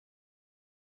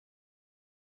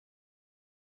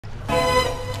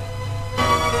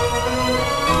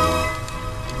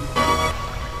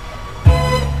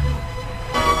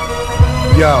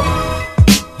Yo,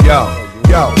 yo,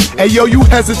 yo. Hey yo, you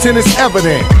hesitant, it's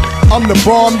evident. I'm the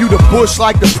bomb, you the Bush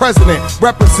like the president.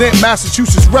 Represent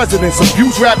Massachusetts residents.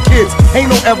 Abuse rap kids, ain't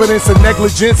no evidence of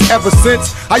negligence ever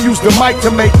since I used the mic to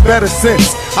make better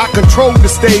sense. I controlled the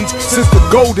stage since the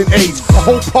golden age. A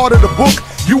whole part of the book,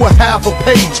 you a half a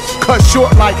page. Cut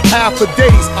short like half a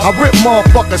days. I rip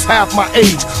motherfuckers half my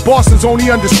age. Boston's only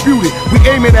undisputed. We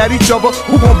aiming at each other,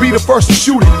 who gon' be the first to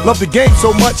shoot it? Love the game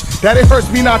so much that it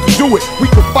hurts me not to do it. We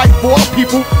can fight for our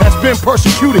people that's been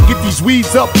persecuted. Get these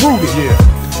weeds uprooted. Yeah.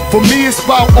 For me it's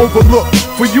about overlook.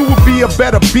 For you would be a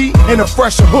better beat and a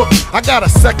fresher hook. I got a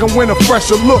second wind, a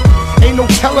fresher look. Ain't no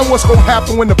telling what's gonna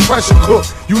happen when the pressure cook.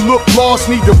 You look lost,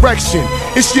 need direction.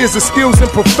 It's years of skills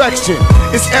and perfection.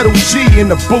 It's Edo G in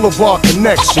the Boulevard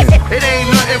Connection. It ain't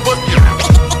nothing but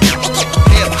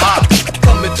hip-hop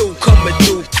coming through.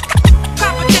 Competition,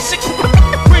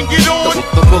 bring it on.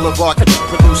 The Boulevard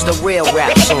produced the real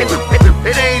rap song. It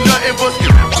ain't nothing but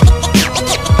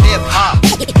hip-hop.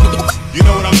 You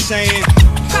know what I'm saying?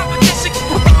 Competition,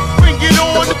 bring it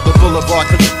on. The Boulevard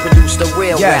produced the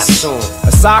real rap song.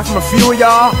 Aside from a few of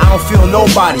y'all, I don't feel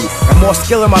nobody. Got more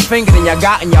skill in my finger than y'all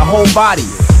got in your whole body.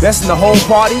 Best in the whole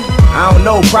party? I don't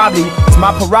know, probably. It's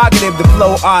my prerogative to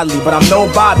flow oddly, but I'm no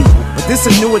Bobby. But this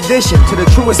a new addition to the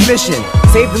truest mission.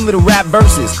 Save them little rap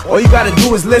verses. All you gotta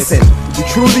do is listen. You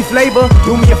truly flavor?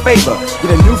 Do me a favor.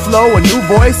 Get a new flow, a new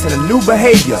voice, and a new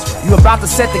behavior. You about to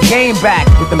set the game back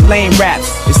with them lame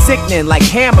raps. It's sickening like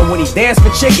Hammer when he danced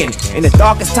for chicken. In the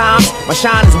darkest times, my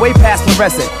shine is way past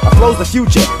fluorescent. I flow's the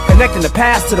future, connecting the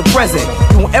past to the present.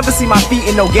 You won't ever see my feet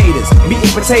in no gators. Meat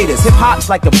and potatoes. Hip hop's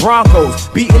like the Broncos,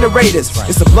 beating the Raiders.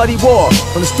 It's a bloody war,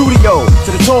 from the studio to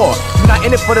the tour. You're not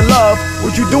in it for the love,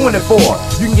 what you doing it for?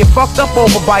 You can get fucked up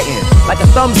over biting, like a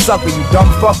thumb sucker, you dumb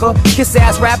fucker. Kiss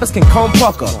ass rappers can come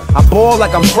pucker. I ball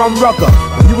like I'm from Rucker.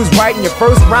 When you was writing your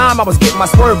first rhyme, I was getting my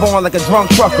swerve on like a drunk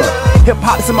trucker. Hip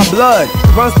hop's in my blood,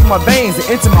 it runs through my veins and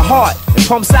into my heart. It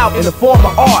pumps out in the form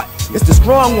of art. It's the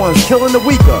strong ones killing the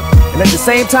weaker, and at the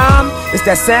same time, it's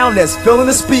that sound that's filling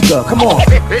the speaker. Come on.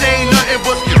 It ain't nothing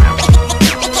but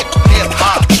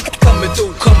hip-hop coming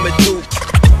through. Competition,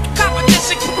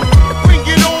 bring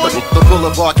it on. The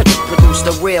Boulevard produced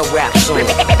the real rap song.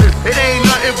 It ain't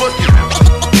nothing but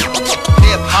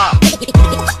hip-hop.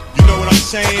 You know what I'm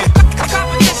saying?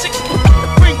 Competition,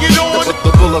 bring it on.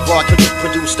 The Boulevard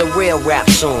produced the real rap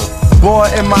song.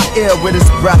 Boy in my ear with his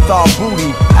breath all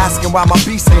booty, asking why my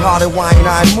beats ain't harder, why ain't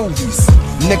I in movies?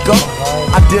 Nigga,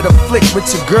 I did a flick with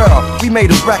your girl. We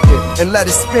made a record and let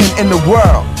it spin in the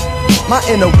world. My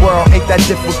inner world ain't that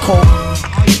difficult.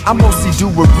 I mostly do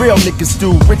what real niggas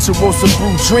do. Rituals of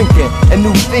brew drinking and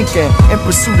new thinking. In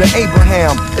pursuit of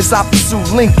Abraham as I pursue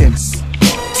Lincolns.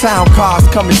 Town cars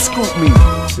come and scoop me.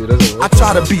 I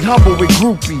try to be humble with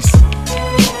groupies.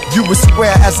 You was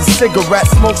square as a cigarette.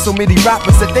 Smoke so many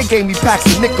rappers that they gave me packs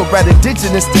of Nicorette.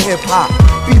 Indigenous to hip-hop,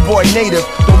 B-boy native.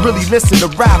 Don't really listen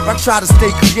to rap, I try to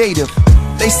stay creative.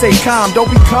 They say calm, don't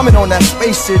be coming on that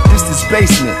space shit. This is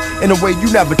basement, in a way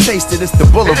you never tasted. It's the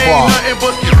Boulevard. It ain't nothing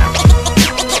but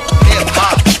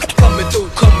hip-hop coming through.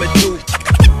 Competition,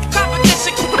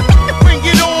 bring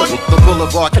it on. The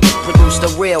Boulevard produced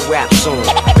the real rap song.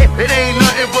 It ain't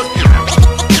nothing but